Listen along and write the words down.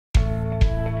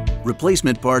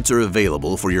Replacement parts are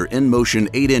available for your enMotion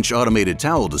 8-inch automated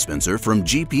towel dispenser from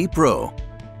GP Pro.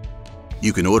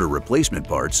 You can order replacement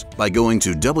parts by going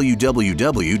to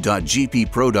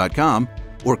www.gppro.com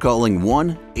or calling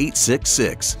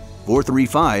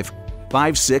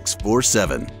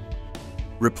 1-866-435-5647.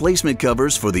 Replacement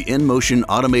covers for the enMotion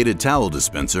automated towel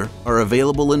dispenser are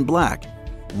available in black,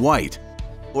 white,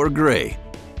 or gray.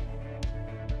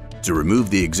 To remove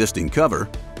the existing cover,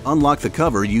 unlock the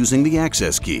cover using the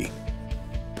access key.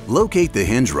 Locate the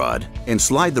hinge rod and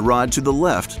slide the rod to the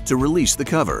left to release the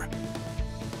cover.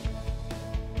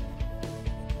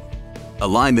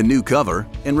 Align the new cover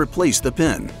and replace the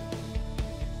pin.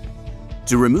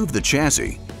 To remove the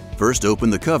chassis, first open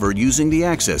the cover using the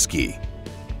access key.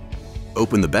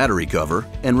 Open the battery cover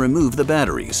and remove the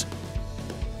batteries.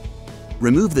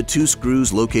 Remove the 2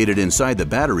 screws located inside the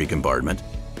battery compartment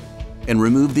and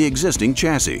remove the existing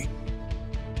chassis.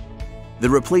 The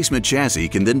replacement chassis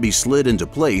can then be slid into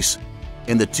place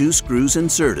and the 2 screws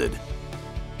inserted.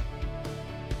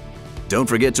 Don't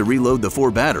forget to reload the 4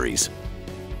 batteries.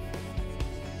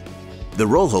 The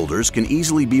roll holders can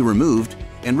easily be removed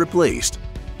and replaced.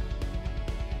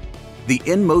 The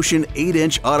enMotion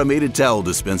 8-inch automated towel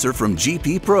dispenser from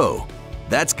GP Pro.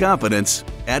 That's confidence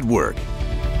at work.